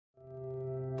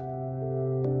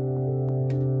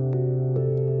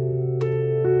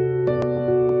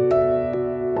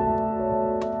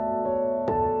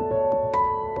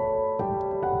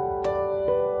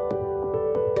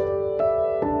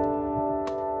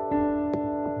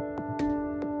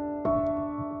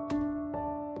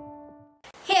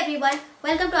everyone,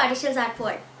 welcome to ARTYSHILS Art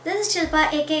World. This is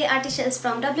Shilpa aka ARTYSHILS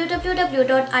from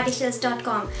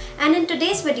www.artyshils.com, and in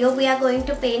today's video we are going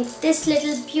to paint this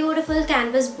little beautiful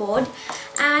canvas board,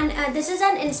 and this is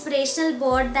an inspirational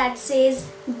board that says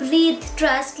breathe,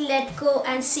 trust, let go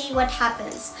and see what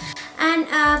happens. And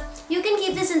you can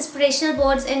keep these inspirational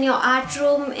boards in your art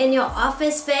room, in your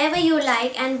office, wherever you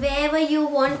like and wherever you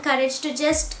want courage to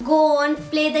just go on,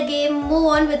 play the game, move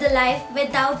on with the life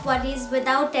without worries,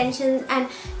 without tension, and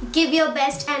give your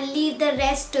best and leave the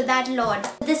rest to that Lord.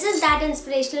 This is that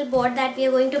inspirational board that we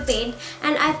are going to paint,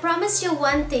 and I promise you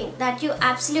one thing, that you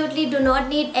absolutely do not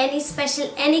need any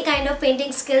kind of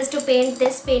painting skills to paint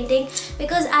this painting,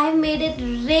 because I have made it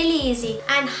really easy.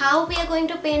 And how we are going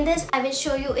to paint this, I will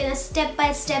show you in a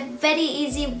step-by-step, very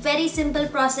easy, very simple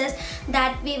process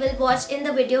that we will watch in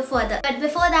the video further. But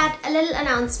before that, a little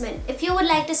announcement. If you would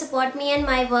like to support me and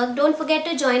my work, don't forget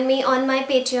to join me on my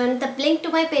Patreon. The link to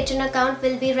my Patreon account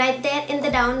will be right there in the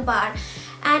down bar.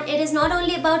 And it is not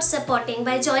only about supporting.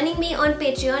 By joining me on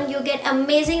Patreon, you get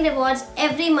amazing rewards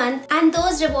every month, and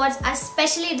those rewards are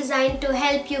specially designed to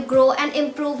help you grow and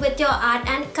improve with your art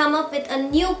and come up with a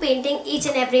new painting each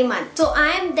and every month. So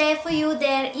I am there for you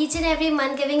there each and every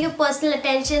month, giving you personal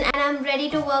attention, and I am ready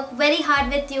to work very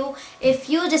hard with you if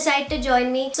you decide to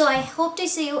join me. So I hope to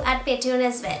see you at Patreon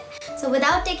as well. So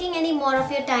without taking any more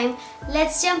of your time,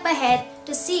 let's jump ahead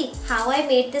to see how I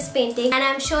made this painting, and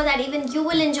I'm sure that even you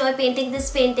will enjoy painting this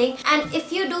painting. And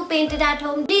if you do paint it at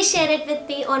home, please share it with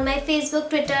me on my Facebook,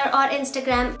 Twitter or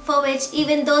Instagram, for which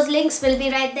even those links will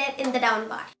be right there in the down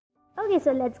bar. Okay,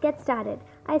 so let's get started.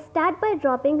 I start by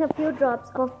dropping a few drops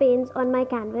of paints on my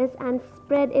canvas and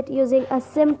spread it using a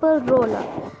simple roller.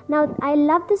 Now I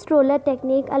love this roller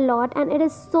technique a lot, and it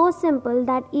is so simple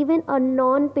that even a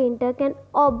non-painter can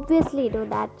obviously do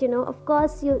that. Of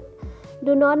course you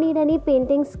do not need any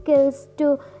painting skills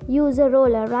to use a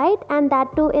roller, right? And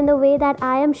that too in the way that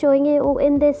I am showing you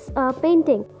in this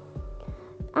painting.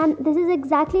 And this is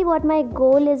exactly what my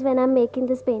goal is when I'm making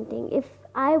this painting. If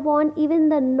I want even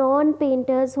the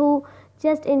non-painters who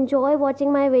just enjoy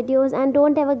watching my videos and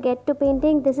don't ever get to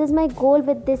painting, this is my goal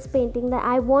with this painting, that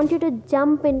I want you to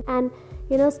jump in and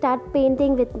start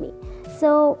painting with me.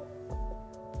 So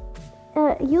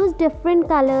use different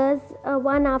colors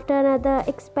one after another,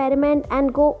 experiment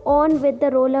and go on with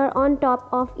the roller on top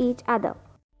of each other.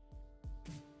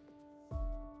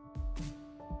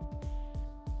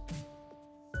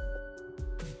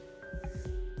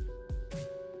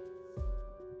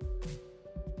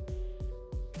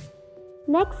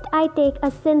 Next, I take a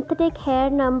synthetic hair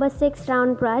number 6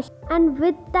 round brush, and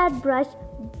with that brush,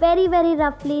 very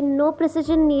roughly, no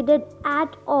precision needed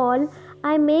at all,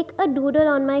 I make a doodle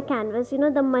on my canvas, the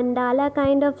mandala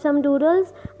kind of some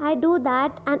doodles. I do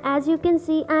that, and as you can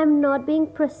see, I am not being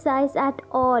precise at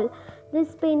all.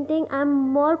 This painting, I am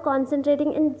more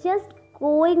concentrating and just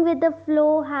going with the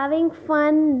flow, having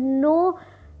fun.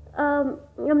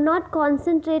 I'm not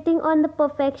concentrating on the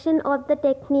perfection of the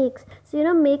techniques.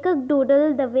 So, make a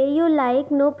doodle the way you like,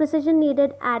 no precision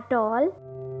needed at all.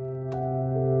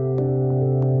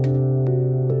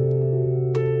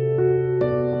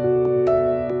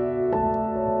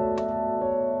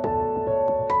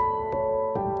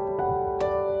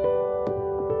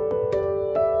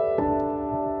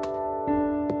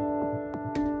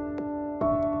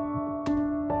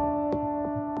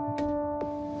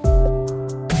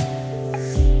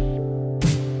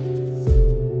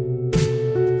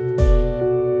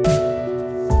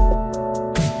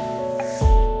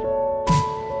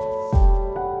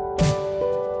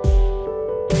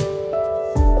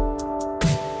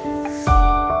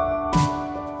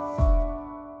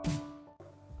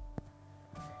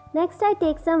 Next, I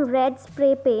take some red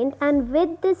spray paint, and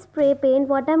with this spray paint,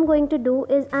 what I'm going to do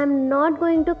is I'm not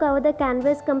going to cover the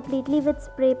canvas completely with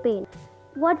spray paint.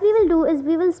 What we will do is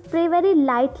we will spray very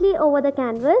lightly over the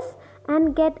canvas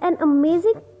and get an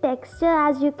amazing texture,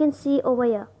 as you can see over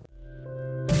here.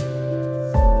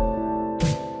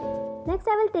 Next,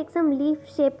 I will take some leaf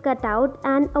shape cutout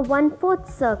and a 1/4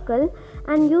 circle,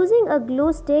 and using a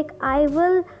glue stick, I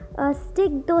will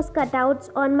stick those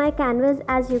cutouts on my canvas,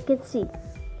 as you can see.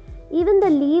 Even the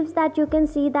leaves that you can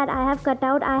see that I have cut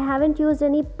out, I haven't used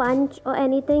any punch or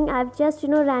anything. I've just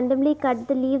randomly cut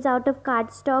the leaves out of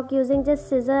cardstock using just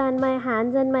scissor and my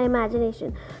hands and my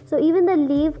imagination. So even the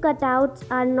leaf cutouts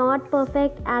are not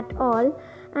perfect at all.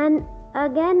 And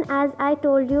again, as I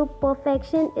told you,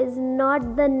 perfection is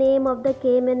not the name of the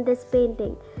game in this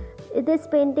painting. This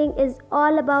painting is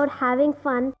all about having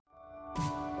fun.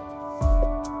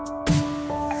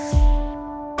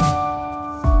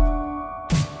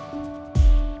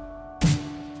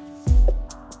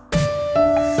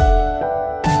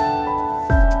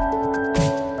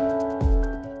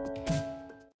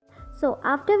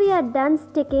 are done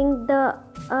sticking the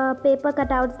paper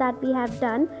cutouts that we have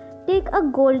done, take a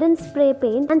golden spray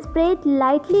paint and spray it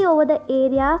lightly over the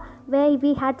area where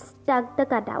we had stuck the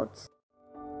cutouts.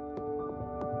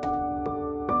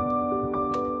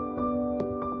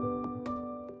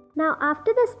 Now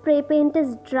after the spray paint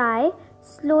is dry,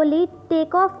 slowly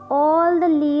take off all the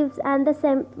leaves and the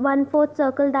 1/4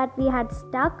 circle that we had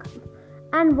stuck,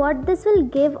 and what this will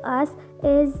give us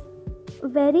is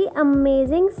very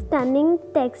amazing stunning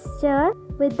texture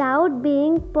without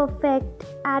being perfect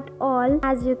at all,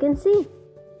 as you can see.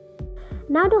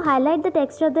 Now to highlight the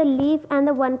texture of the leaf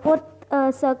and the 1/4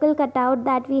 circle cutout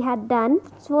that we had done,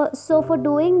 so for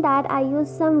doing that I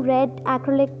used some red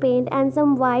acrylic paint and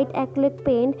some white acrylic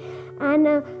paint and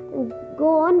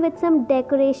go on with some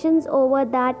decorations over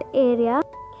that area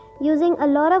using a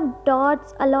lot of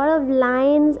dots, a lot of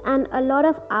lines and a lot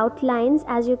of outlines.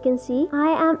 As you can see, I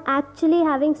am actually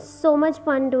having so much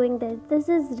fun doing this. This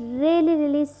is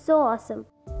really so awesome.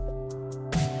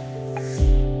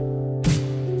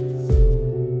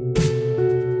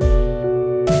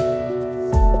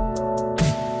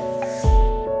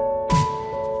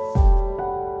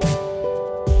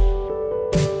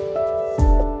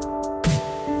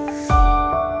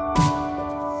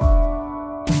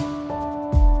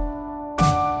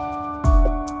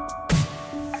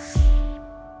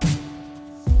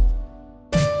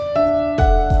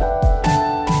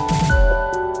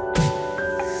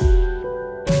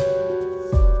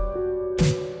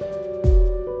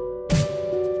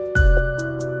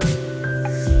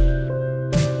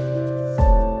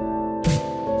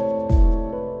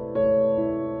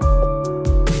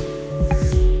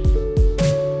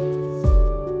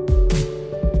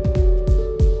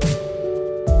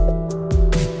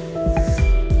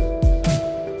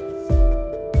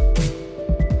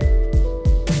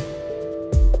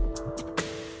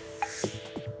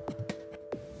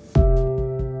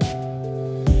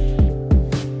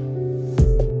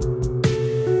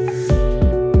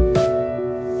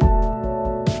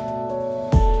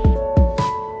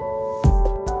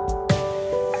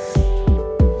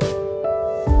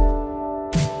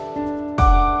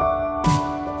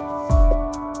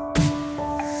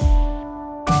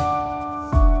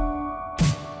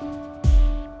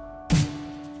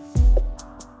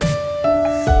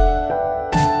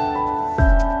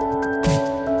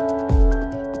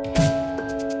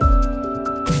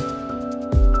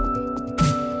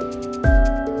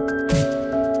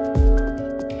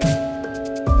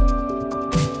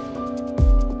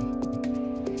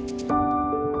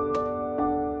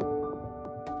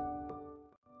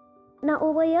 Now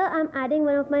over here I'm adding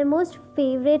one of my most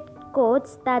favorite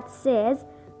quotes that says,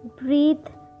 breathe,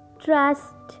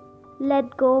 trust,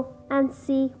 let go and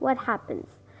see what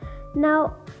happens. Now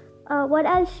what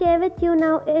I'll share with you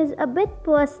now is a bit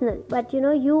personal, but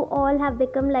you all have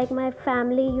become like my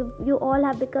family, you all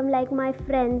have become like my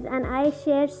friends, and I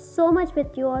share so much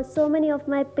with you all, so many of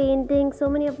my paintings, so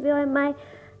many of my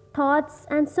thoughts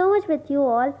and so much with you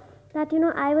all, that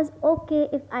I was okay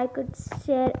if I could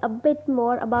share a bit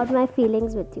more about my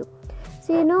feelings with you.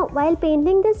 So while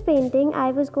painting this painting,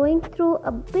 I was going through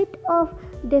a bit of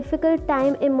difficult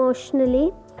time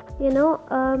emotionally,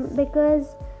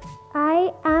 because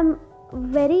I'm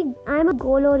a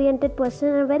goal oriented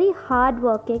person and very hard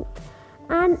working,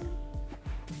 and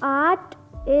art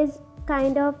is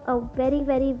kind of a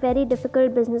very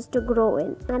difficult business to grow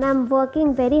in, and I'm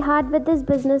working very hard with this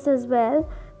business as well.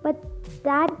 But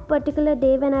that particular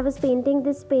day when I was painting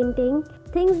this painting,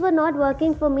 things were not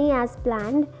working for me as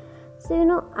planned. So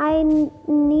I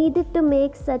needed to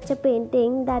make such a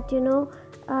painting that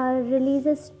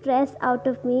releases stress out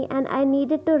of me, and I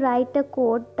needed to write a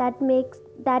quote that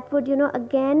would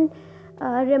again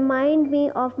remind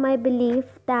me of my belief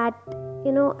that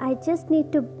I just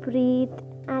need to breathe,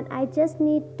 and I just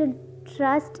need to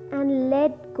trust and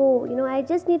let go. I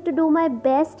just need to do my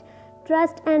best,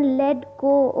 trust and let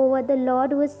go over the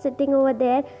Lord who is sitting over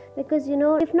there, because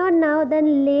if not now,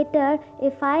 then later,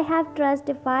 if I have trust,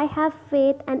 if I have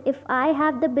faith, and if I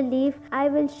have the belief, I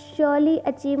will surely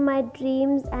achieve my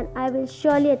dreams and I will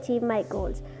surely achieve my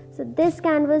goals. So this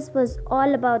canvas was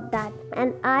all about that,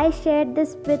 and I shared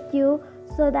this with you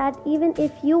so that even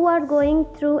if you are going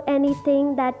through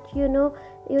anything that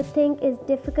you think is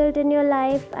difficult in your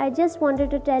life, I just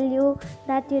wanted to tell you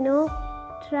that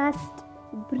trust,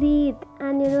 breathe,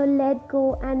 and let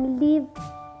go and leave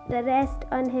the rest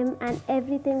on Him, and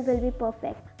everything will be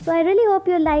perfect. So I really hope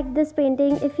you liked this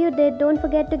painting. If you did, don't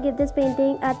forget to give this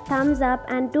painting a thumbs up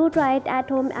and do try it at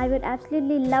home. I would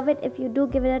absolutely love it if you do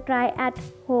give it a try at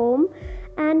home.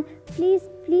 and please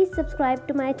subscribe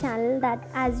to my channel, that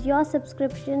as your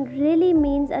subscription really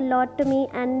means a lot to me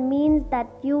and means that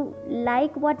you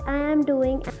like what I am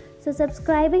doing. So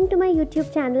subscribing to my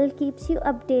YouTube channel keeps you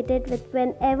updated with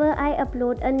whenever I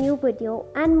upload a new video,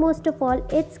 and most of all,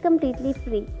 it's completely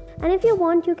free. And if you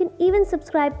want, you can even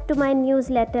subscribe to my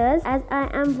newsletters, as I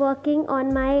am working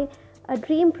on my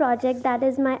dream project, that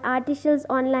is my ARTYSHILS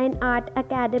Online Art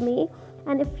Academy.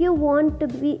 And if you want to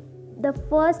be the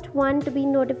first one to be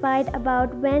notified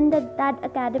about when that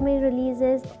academy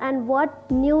releases and what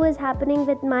new is happening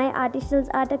with my ARTYSHILS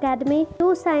Art Academy,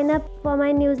 do sign up for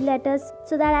my newsletters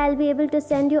so that I'll be able to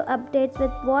send you updates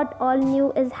with what all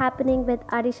new is happening with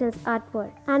ARTYSHILS Art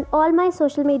World. And all my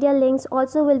social media links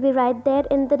also will be right there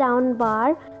in the down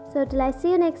bar. So till I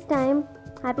see you next time,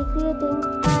 happy creating.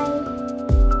 Bye.